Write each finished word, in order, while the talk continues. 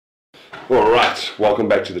Alright, welcome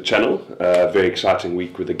back to the channel. Very exciting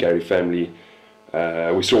week with the Gary family.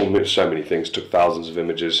 We saw so many things, took thousands of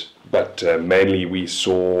images, but mainly we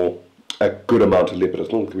saw a good amount of leopard. I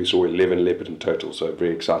think we saw 11 leopard in total, so a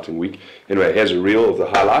very exciting week. Anyway, here's a reel of the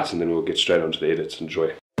highlights and then we'll get straight onto the edits.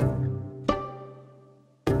 Enjoy.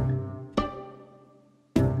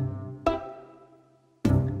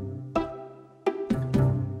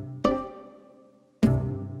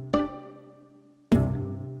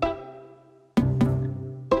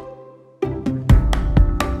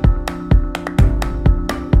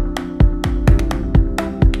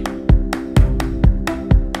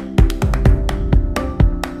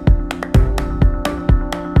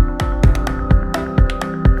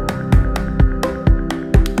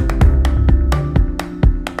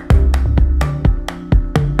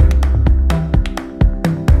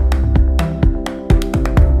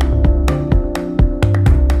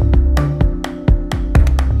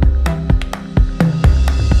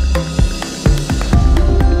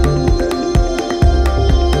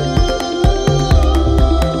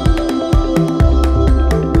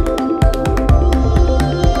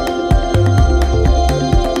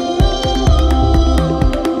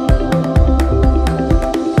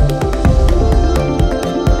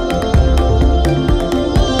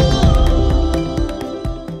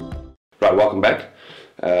 Welcome back.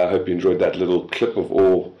 I hope you enjoyed that little clip of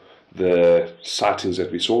all the sightings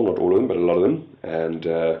that we saw, not all of them, but a lot of them,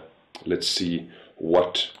 and let's see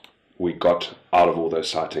what we got out of all those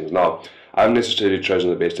sightings. Now, I haven't necessarily chosen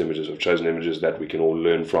the best images. I've chosen images that we can all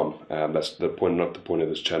learn from. That's the point, not the point of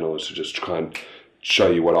this channel, is to just try and show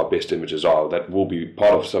you what our best images are. That will be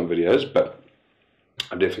part of some videos, but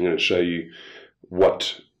I'm definitely going to show you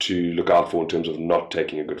what to look out for in terms of not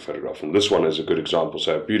taking a good photograph, and this one is a good example.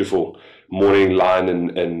 So a beautiful morning line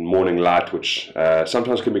and morning light, which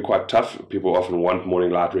sometimes can be quite tough. People often want morning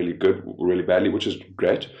light really badly, which is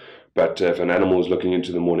great, but if an animal is looking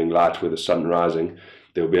into the morning light with the sun rising,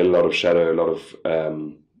 there will be a lot of shadow,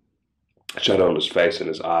 shadow on his face and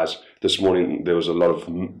his eyes. This morning there was a lot of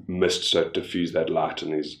mist, so it diffused that light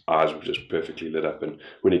and his eyes were just perfectly lit up, and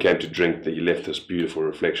when he came to drink, he left this beautiful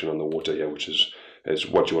reflection on the water here, which is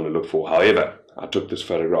what you want to look for. However, I took this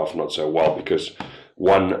photograph not so well because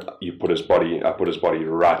one, I put his body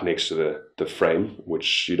right next to the frame,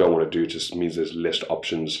 which you don't want to do. It just means there's less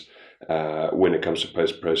options when it comes to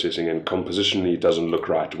post-processing, and compositionally it doesn't look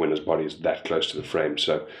right when his body is that close to the frame.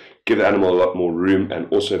 So give the animal a lot more room, and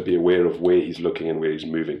also be aware of where he's looking and where he's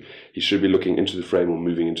moving. He should be looking into the frame or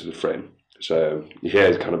moving into the frame. So here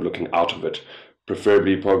he's kind of looking out of it.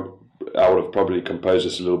 Preferably, I would have probably composed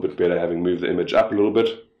this a little bit better, having moved the image up a little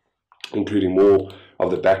bit, including more of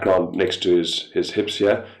the background next to his hips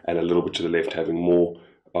here, and a little bit to the left, having more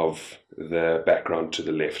of the background to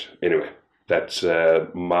the left. Anyway, that's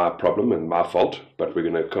my problem and my fault, but we're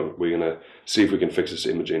gonna see if we can fix this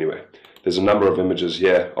image anyway. There's a number of images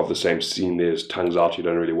here of the same scene. There's tongues out, you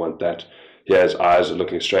don't really want that. Here his eyes are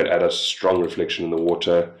looking straight at us, strong reflection in the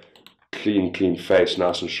water, clean face,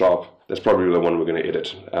 nice and sharp. That's probably the one we're going to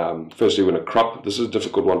edit. Firstly, we're going to crop. This is a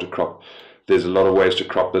difficult one to crop. There's a lot of ways to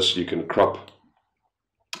crop this. You can crop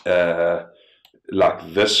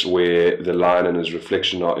like this, where the line and his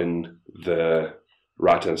reflection are in the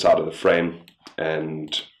right-hand side of the frame,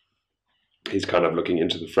 and he's kind of looking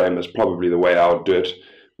into the frame. That's probably the way I would do it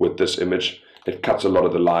with this image. It cuts a lot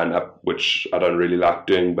of the line up, which I don't really like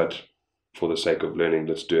doing, but for the sake of learning,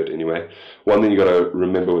 let's do it anyway. One thing you got to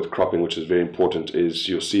remember with cropping, which is very important, is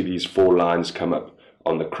you'll see these 4 lines come up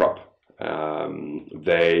on the crop.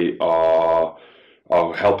 They are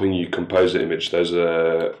helping you compose the image. Those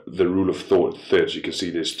are the rule of thirds. You can see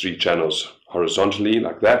there's 3 channels, horizontally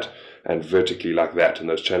like that and vertically like that, and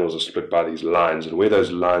those channels are split by these lines, and where those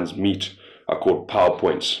lines meet are called power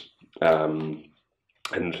points.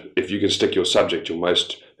 And if you can stick your subject, your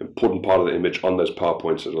most important part of the image, on those power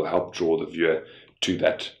points, it will help draw the viewer to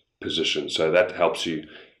that position. So that helps you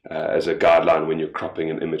as a guideline when you're cropping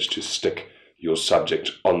an image, to stick your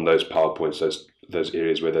subject on those power points, those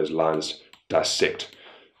areas where those lines dissect.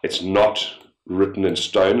 It's not written in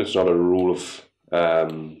stone. It's not a rule of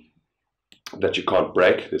that you can't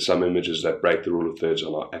break. There's some images that break the rule of thirds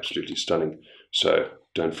and are absolutely stunning, so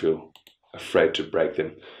don't feel afraid to break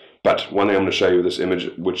them. But one thing I'm going to show you with this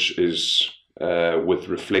image, which is with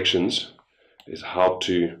reflections, is how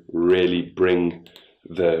to really bring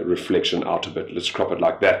the reflection out of it. Let's crop it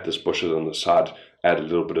like that. This bush is on the side, add a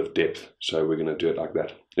little bit of depth. So we're going to do it like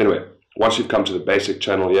that. Anyway, once you've come to the basic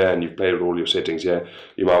channel here and you've played with all your settings here,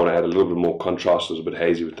 you might want to add a little bit more contrast. It was a bit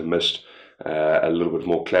hazy with the mist. a little bit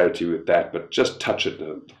more clarity with that, but just touch it.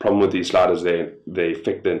 The problem with these sliders, they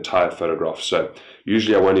affect the entire photograph. So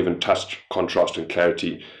usually I won't even touch contrast and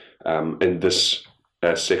clarity in this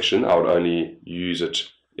section. I would only use it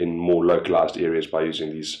in more localized areas by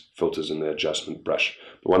using these filters in the adjustment brush.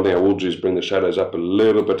 But one thing I will do is bring the shadows up a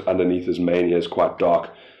little bit underneath his mane here. It's quite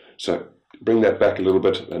dark, so bring that back a little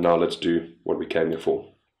bit, and now let's do what we came here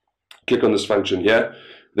for. Click on this function here.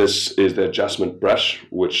 This is the adjustment brush,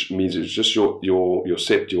 which means it's just your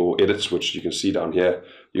edits, which you can see down here.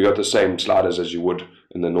 You got the same sliders as you would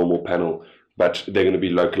in the normal panel, but they're going to be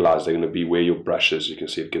localized. They're going to be where your brush is. You can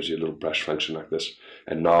see it gives you a little brush function like this.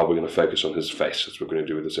 And now we're going to focus on his face. That's what we're going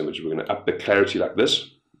to do with this image. We're going to up the clarity like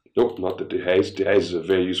this. Nope, not the dehaze. Dehaze is a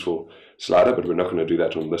very useful slider, but we're not going to do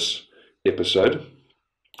that on this episode.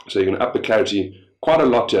 So you're going to up the clarity quite a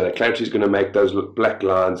lot here. The clarity is going to make those black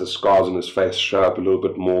lines, the scars on his face show up a little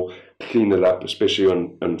bit more, clean it up, especially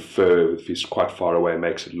on fur. If he's quite far away, it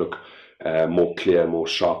makes it look more clear, more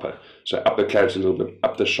sharper. So up the clarity a little bit,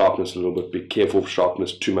 up the sharpness a little bit. Be careful of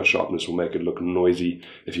sharpness. Too much sharpness will make it look noisy.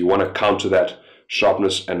 If you want to counter that,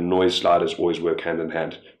 sharpness and noise sliders always work hand in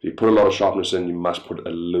hand. If you put a lot of sharpness in, you must put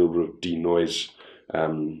a little bit of denoise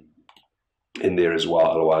in there as well.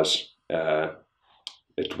 Otherwise,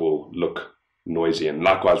 it will look noisy. And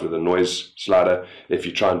likewise with the noise slider, if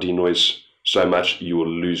you try and denoise so much, you will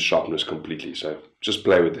lose sharpness completely. So just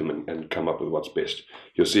play with them and come up with what's best.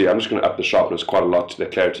 You'll see I'm just going to up the sharpness quite a lot, the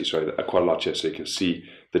clarity, sorry, quite a lot here, so you can see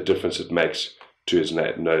the difference it makes to his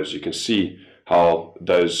nose. You can see how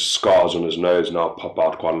those scars on his nose now pop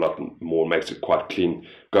out quite a lot more, makes it quite clean.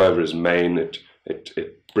 Go over his mane,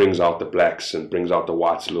 it brings out the blacks and brings out the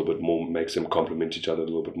whites a little bit more, makes them complement each other a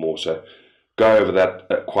little bit more. So go over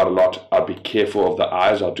that quite a lot. I'll be careful of the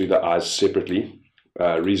eyes. I'll do the eyes separately.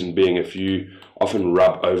 Reason being, if you often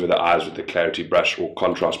rub over the eyes with the clarity brush or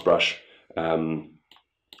contrast brush,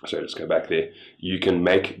 so let's go back there, you can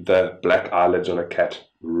make the black eyelids on a cat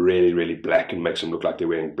really, really black and makes them look like they're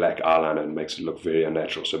wearing black eyeliner and makes it look very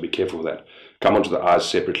unnatural. So be careful of that. Come onto the eyes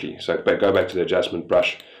separately. So go back to the adjustment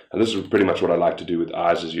brush, and this is pretty much what I like to do with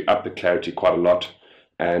eyes, is you up the clarity quite a lot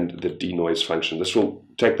and the denoise function. This will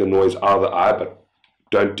take the noise out of the eye, but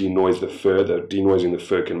don't denoise the fur. The denoising the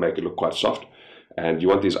fur can make it look quite soft. And you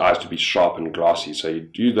want these eyes to be sharp and glassy. So you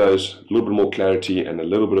do those, a little bit more clarity and a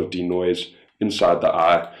little bit of denoise inside the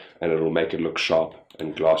eye, and it will make it look sharp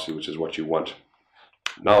and glassy, which is what you want.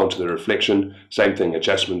 Now onto the reflection, same thing,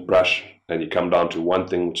 adjustment brush, and you come down to one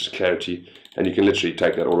thing, which is clarity, and you can literally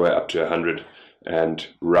take that all the way up to 100 and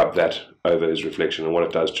rub that over his reflection. And what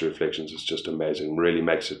it does to reflections is just amazing. Really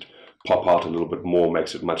makes it pop out a little bit more,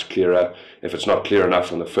 makes it much clearer. If it's not clear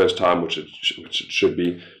enough on the first time, which it should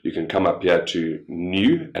be, you can come up here to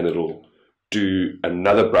new, and it'll do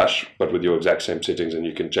another brush but with your exact same settings, and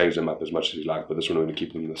you can change them up as much as you like, but this one we're going to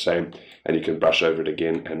keep them the same, and you can brush over it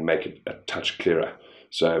again and make it a touch clearer.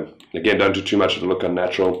 So again, don't do too much, it'll look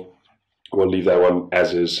unnatural. We'll leave that one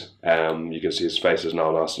as is. You can see his face is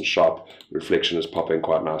now nice and sharp, reflection is popping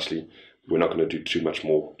quite nicely. We're not going to do too much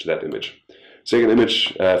more to that image. Second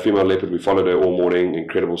image, female leopard. We followed her all morning,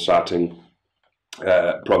 incredible sighting.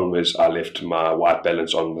 Problem is I left my white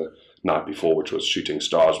balance on the night before, which was shooting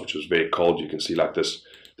stars, which was very cold. You can see like this,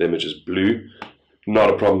 the image is blue.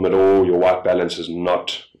 Not a problem at all. Your white balance does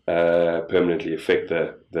not permanently affect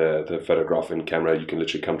the photograph in camera. You can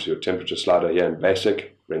literally come to your temperature slider here in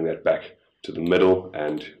basic, bring that back to the middle,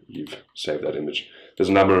 and you've saved that image. There's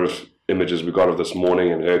a number of images we got of this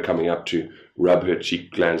morning, and her coming up to rub her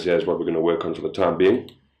cheek glands here is what we're going to work on for the time being.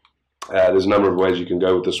 There's a number of ways you can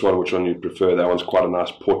go with this one. Which one you prefer? That one's quite a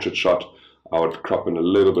nice portrait shot. I would crop in a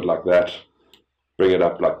little bit like that, bring it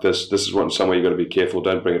up like this. This is one somewhere you've got to be careful.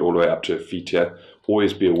 Don't bring it all the way up to her feet here.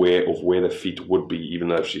 Always be aware of where the feet would be, even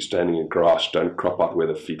though if she's standing in grass, don't crop out where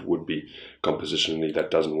the feet would be. Compositionally,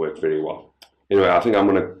 that doesn't work very well. Anyway, I think I'm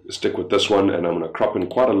going to stick with this one, and I'm going to crop in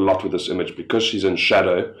quite a lot with this image. Because she's in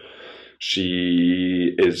shadow,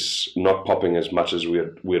 she is not popping as much as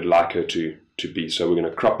we'd like her to be. So we're going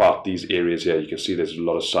to crop out these areas here. You can see there's a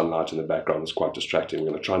lot of sunlight in the background. It's quite distracting.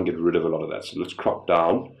 We're going to try and get rid of a lot of that. So let's crop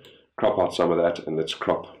down, crop out some of that, and let's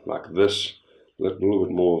crop like this. A little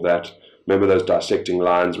bit more of that. Remember those dissecting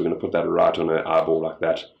lines? We're going to put that right on her eyeball like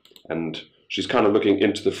that. And she's kind of looking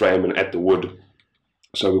into the frame and at the wood.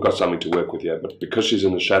 So we've got something to work with here. But because she's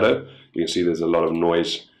in the shadow, you can see there's a lot of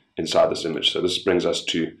noise inside this image. So this brings us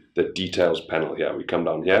to the details panel here. We come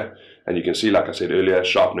down here, and you can see, like I said earlier,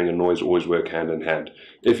 sharpening and noise always work hand in hand.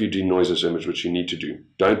 If you denoise this image, which you need to do,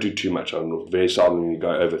 don't do too much. I'm very seldom you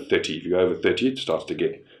go over 30. If you go over 30, it starts to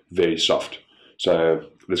get very soft. So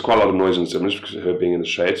there's quite a lot of noise in this image because of her being in the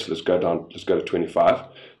shade. So let's go down, let's go to 25.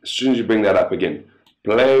 as soon as you bring that up again,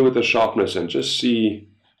 play with the sharpness and just see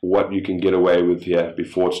what you can get away with here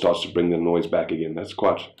before it starts to bring the noise back again. That's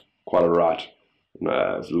quite alright.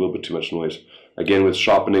 It's a little bit too much noise. Again, with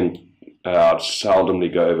sharpening, I'd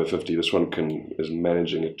seldomly go over 50. This one is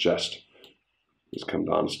managing it just. Let's come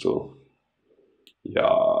down still. Yeah,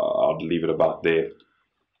 I'd leave it about there.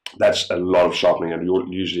 That's a lot of sharpening,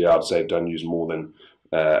 and usually I'd say don't use more than,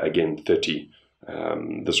 again, 30.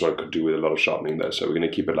 This one could do with a lot of sharpening though, so we're going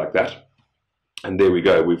to keep it like that. And there we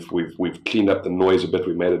go. We've cleaned up the noise a bit.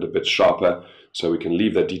 We made it a bit sharper, so we can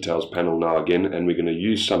leave the details panel now again, and we're going to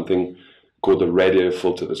use something called the radio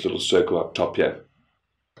filter, this little circle up top here.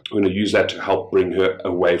 We're going to use that to help bring her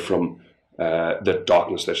away from the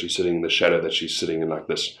darkness that she's sitting in, the shadow that she's sitting in like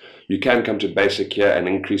this. You can come to basic here and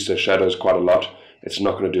increase the shadows quite a lot. It's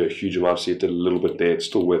not going to do a huge amount. See, it did a little bit there. It's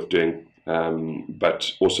still worth doing.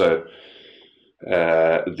 But also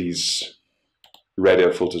these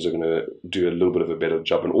radio filters are going to do a little bit of a better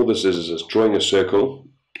job. And all this is just drawing a circle,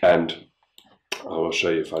 and I will show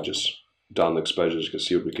you if I just down the exposures, you can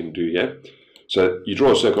see what we can do here. So you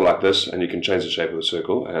draw a circle like this, and you can change the shape of the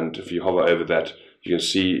circle, and if you hover over that, you can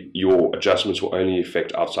see your adjustments will only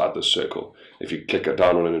affect outside the circle. If you click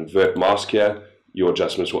down on an invert mask here, your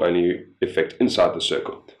adjustments will only affect inside the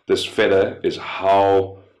circle. This feather is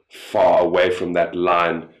how far away from that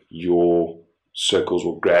line your circles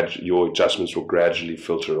will your adjustments will gradually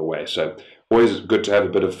filter away. So always good to have a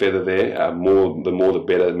bit of feather there. The more the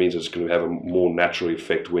better. It means it's going to have a more natural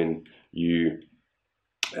effect when you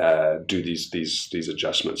do these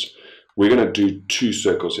adjustments. We're going to do 2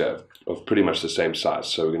 circles here of pretty much the same size.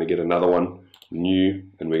 So we're going to get another one, new,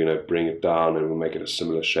 and we're going to bring it down, and we'll make it a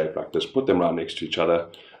similar shape like this. Put them right next to each other,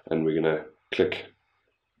 and we're going to click.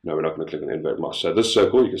 No, we're not going to click on the invert mask. So this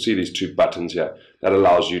circle, you can see these 2 buttons here. That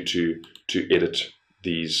allows you to edit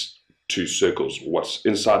these 2 circles. What's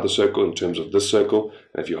inside the circle in terms of this circle,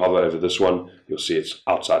 and if you hover over this one, you'll see it's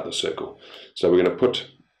outside the circle. So we're going to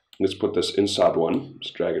let's put this inside one.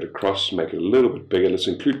 Let's drag it across, make it a little bit bigger. Let's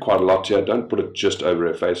include quite a lot here. Don't put it just over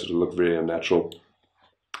her face. It'll look very unnatural.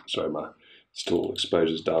 Sorry, my still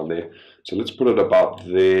exposure's down there. So let's put it about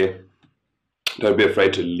there. Don't be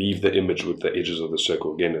afraid to leave the image with the edges of the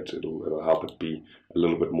circle. Again, it'll help it be a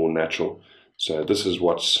little bit more natural. So this is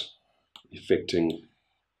what's affecting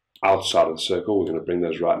outside of the circle. We're going to bring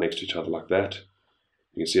those right next to each other like that.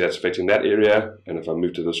 You can see that's affecting that area, and if I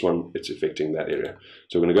move to this one, it's affecting that area.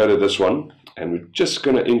 So we're going to go to this one, and we're just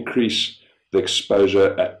going to increase the exposure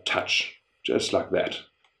a touch, just like that.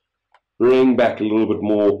 Bring back a little bit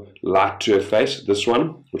more light to her face. This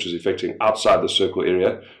one, which is affecting outside the circle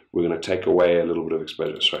area, we're going to take away a little bit of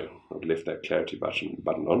exposure. Sorry, I've left that clarity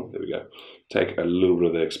button on. There we go. Take a little bit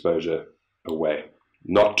of the exposure away.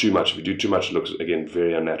 Not too much. If you do too much, it looks, again,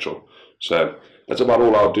 very unnatural. So that's about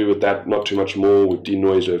all I'll do with that. Not too much more. We've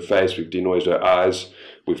denoised her face. We've denoised her eyes.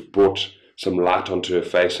 We've brought some light onto her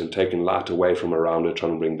face and taken light away from around her,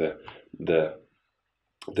 trying to bring the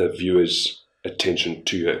viewer's attention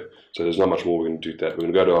to her. So there's not much more we're going to do with that. We're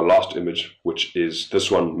going to go to our last image, which is this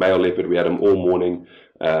one, male leopard. We had him all morning.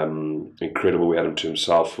 Incredible. We had him to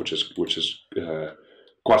himself, which is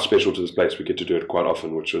quite special to this place. We get to do it quite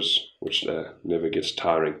often, which never gets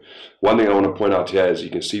tiring. One thing I want to point out here is you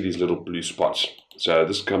can see these little blue spots. So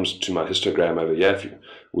this comes to my histogram over here.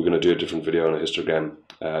 We're going to do a different video on a histogram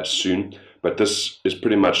soon, but this is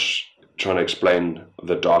pretty much trying to explain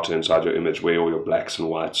the data inside your image, where all your blacks and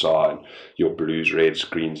whites are, and your blues, reds,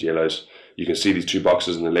 greens, yellows. You can see these 2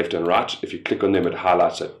 boxes in the left and right. If you click on them, it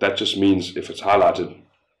highlights it. That just means if it's highlighted,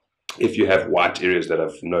 if you have white areas that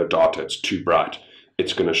have no data, it's too bright,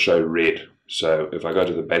 it's going to show red. So if I go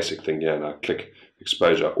to the basic thing here and I click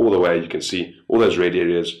exposure all the way, you can see all those red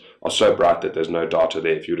areas are so bright that there's no data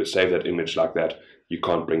there. If you were to save that image like that, you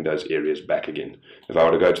can't bring those areas back again. If I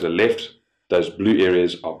were to go to the left, those blue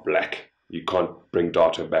areas are black. You can't bring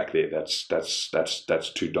data back there. That's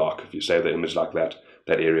too dark. If you save the image like that,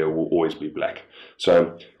 that area will always be black.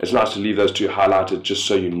 So it's nice to leave those 2 highlighted, just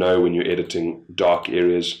so you know when you're editing dark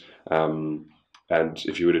areas. And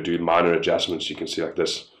if you were to do minor adjustments, you can see like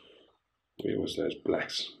this. Where was those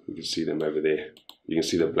blacks? You can see them over there. You can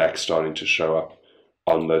see the blacks starting to show up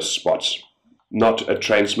on those spots. Not a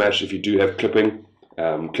train smash if you do have clipping.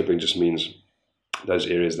 Clipping just means those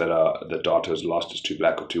areas that the data is lost, is too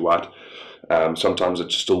black or too white. Sometimes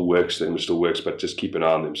it still works, the image still works, but just keep an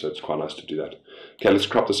eye on them, so it's quite nice to do that. Okay, let's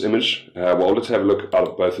crop this image. Well, let's have a look out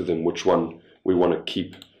of both of them, which one we want to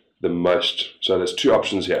keep the most. So there's 2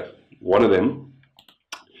 options here. One of them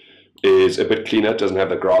is a bit cleaner. It doesn't have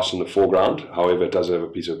the grass in the foreground. However, it does have a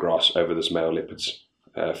piece of grass over this male leopard's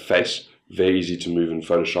face. Very easy to move in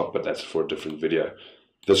Photoshop, but that's for a different video.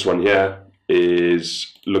 This one here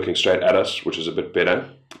is looking straight at us, which is a bit better,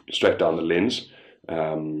 straight down the lens,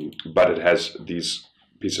 but it has these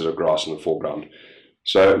pieces of grass in the foreground.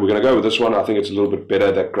 So we're going to go with this one. I think it's a little bit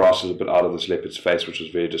better. That grass is a bit out of this leopard's face, which was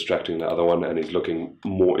very distracting, the other one, and he's looking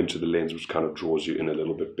more into the lens, which kind of draws you in a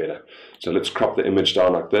little bit better. So let's crop the image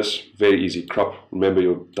down like this. Very easy crop. Remember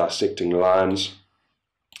your dissecting lines,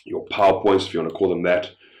 your PowerPoints, if you want to call them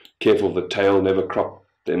that. Careful of the tail. Never crop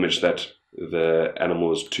the image that the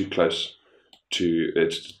animal is too close to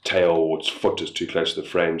its tail or its foot is too close to the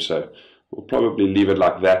frame. So we'll probably leave it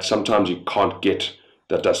like that. Sometimes you can't get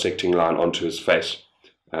that dissecting line onto his face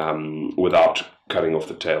without cutting off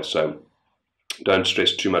the tail, so don't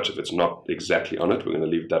stress too much if it's not exactly on it. We're going to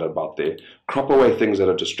leave that about there. Crop away things that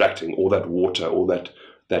are distracting. All that water, all that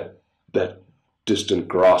distant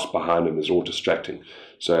grass behind him is all distracting.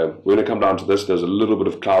 So we're going to come down to this. There's a little bit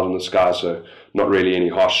of cloud in the sky, so not really any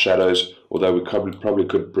harsh shadows, although we probably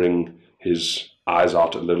could bring his eyes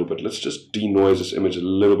out a little bit. Let's just denoise this image a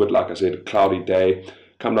little bit. Like I said, cloudy day.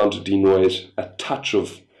 Come down to denoise, a touch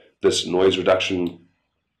of this noise reduction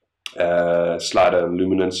slider and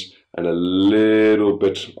luminance, and a little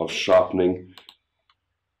bit of sharpening.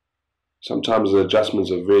 Sometimes the adjustments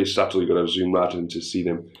are very subtle. You've got to zoom out in to see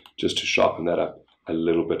them, just to sharpen that up a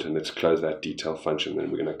little bit. And let's close that detail function.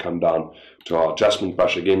 Then we're going to come down to our adjustment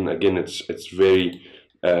brush again. It's very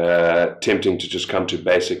tempting to just come to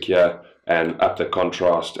basic here and up the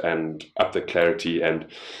contrast and up the clarity, and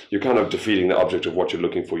you're kind of defeating the object of what you're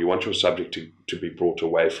looking for. You want your subject to be brought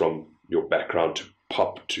away from your background, to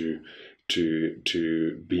pop, to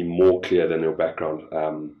be more clear than your background.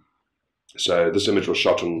 So this image was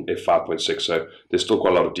shot on f5.6, so there's still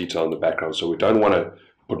quite a lot of detail in the background, so we don't want to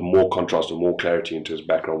put more contrast or more clarity into his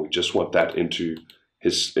background. We just want that into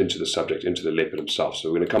the subject, into the leopard himself. So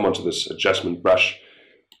we're going to come onto this adjustment brush,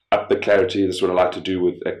 up the clarity. This is what I like to do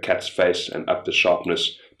with a cat's face, and up the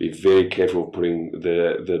sharpness. Be very careful of putting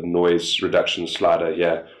the noise reduction slider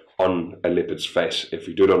here on a leopard's face. If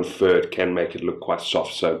we do it on fur, it can make it look quite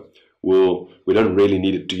soft. So we don't really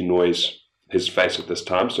need to denoise his face at this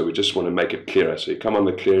time. So we just want to make it clearer. So you come on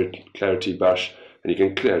the clarity brush, and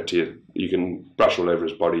you can brush all over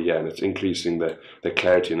his body here, and it's increasing the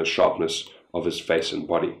clarity and the sharpness of his face and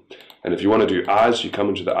body. And if you want to do eyes, you come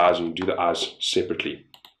into the eyes and you do the eyes separately.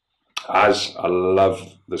 Eyes, I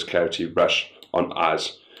love this clarity brush on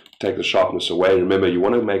eyes. Take the sharpness away. Remember, you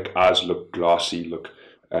want to make eyes look glassy, look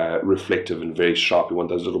reflective and very sharp. You want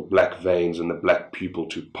those little black veins and the black pupil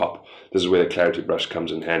to pop. This is where the clarity brush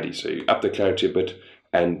comes in handy. So you up the clarity a bit,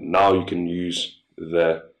 and now you can use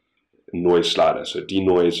the noise slider. So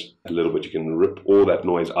denoise a little bit. You can rip all that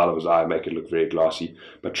noise out of his eye, make it look very glassy,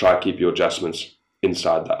 but try to keep your adjustments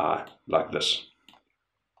inside the eye like this.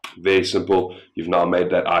 Very simple. You've now made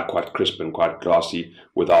that eye quite crisp and quite glassy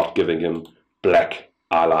without giving him black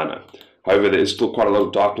eyeliner. However, there is still quite a lot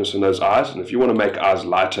of darkness in those eyes, and if you want to make eyes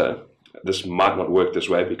lighter, this might not work this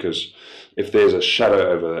way, because if there's a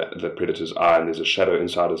shadow over the predator's eye and there's a shadow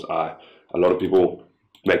inside his eye, a lot of people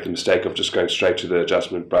make the mistake of just going straight to the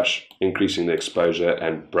adjustment brush, increasing the exposure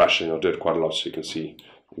and brushing. I'll do it quite a lot so you can see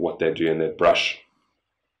what they do, and they brush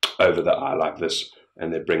over the eye like this,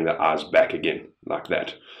 and they bring the eyes back again like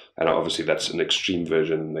that. And obviously that's an extreme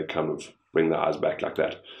version, and they kind of bring the eyes back like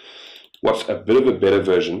that. What's a bit of a better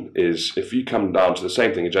version is if you come down to the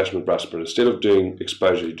same thing, adjustment brush, but instead of doing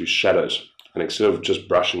exposure, you do shadows. And instead of just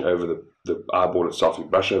brushing over the eyeball itself, you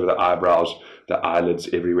brush over the eyebrows, the eyelids,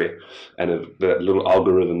 everywhere. And the little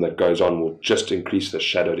algorithm that goes on will just increase the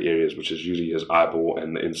shadowed areas, which is usually his eyeball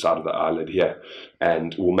and the inside of the eyelid here,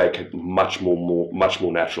 and will make it much more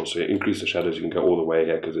natural. So you increase the shadows, you can go all the way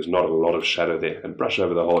here because there's not a lot of shadow there, and brush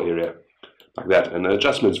over the whole area like that. And the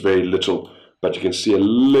adjustment's very little, but you can see a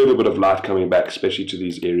little bit of light coming back, especially to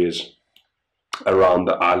these areas around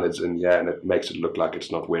the eyelids and here, and it makes it look like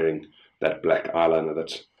it's not wearing that black eyeliner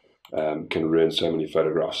that can ruin so many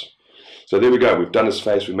photographs. So there we go. We've done his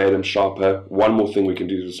face. We made him sharper. One more thing we can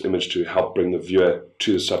do to this image to help bring the viewer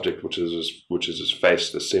to the subject, which is his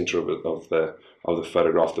face, the center of the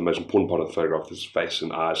photograph. The most important part of the photograph is his face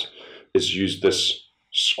and eyes. Is use this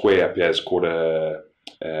square up here. It's called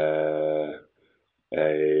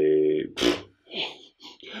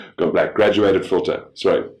graduated filter.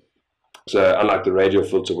 Sorry. So unlike the radial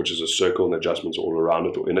filter, which is a circle and adjustments all around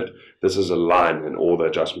it or in it, this is a line, and all the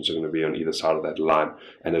adjustments are going to be on either side of that line,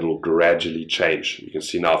 and it will gradually change. You can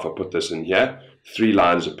see now if I put this in here, 3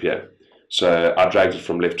 lines appear. So I dragged it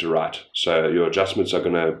from left to right. So your adjustments are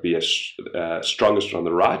going to be strongest on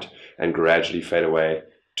the right and gradually fade away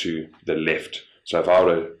to the left. So if I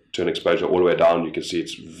were to turn exposure all the way down, you can see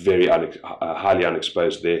it's very highly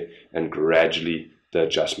unexposed there, and gradually the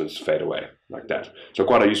adjustments fade away like that. So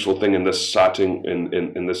quite a useful thing in this sighting,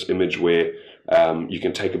 in this image, where you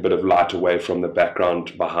can take a bit of light away from the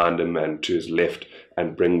background behind him and to his left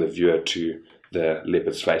and bring the viewer to the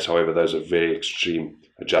leopard's face. However, those are very extreme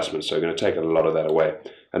adjustments, so we're going to take a lot of that away.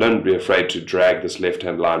 And don't be afraid to drag this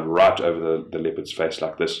left-hand line right over the leopard's face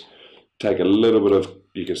like this. Take a little bit of,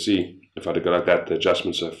 you can see, if I go like that, the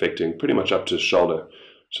adjustments are affecting pretty much up to his shoulder.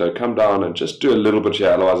 So come down and just do a little bit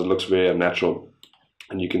here, otherwise it looks very unnatural.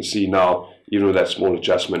 And you can see now, even with that small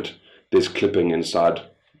adjustment, there's clipping inside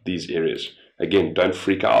these areas. Again, don't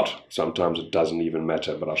freak out. Sometimes it doesn't even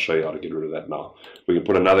matter, but I'll show you how to get rid of that now. We can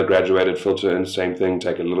put another graduated filter in, same thing,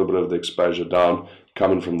 take a little bit of the exposure down,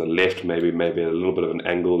 coming from the left, maybe a little bit of an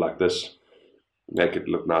angle like this. Make it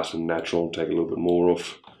look nice and natural, take a little bit more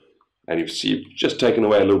off. And you see, just taking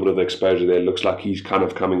away a little bit of the exposure there, it looks like he's kind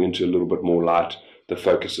of coming into a little bit more light. The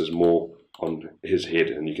focus is more on his head,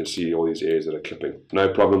 and you can see all these areas that are clipping. No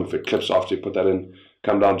problem if it clips after you put that in.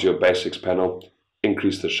 Come down to your basics panel,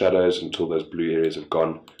 increase the shadows until those blue areas have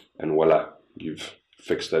gone, and voila, you've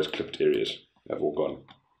fixed those clipped areas. They've all gone.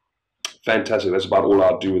 Fantastic. That's about all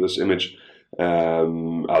I'll do with this image.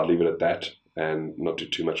 I'll leave it at that and not do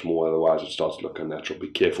too much more, otherwise it starts to look unnatural. Be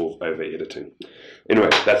careful of over editing. Anyway,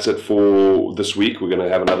 that's it for this week. We're going to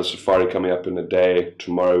have another safari coming up in a day.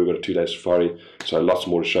 Tomorrow we've got a 2-day safari, so lots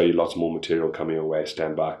more to show you, lots more material coming your way.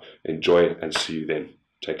 Stand by, enjoy, and see you then.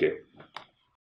 Take care.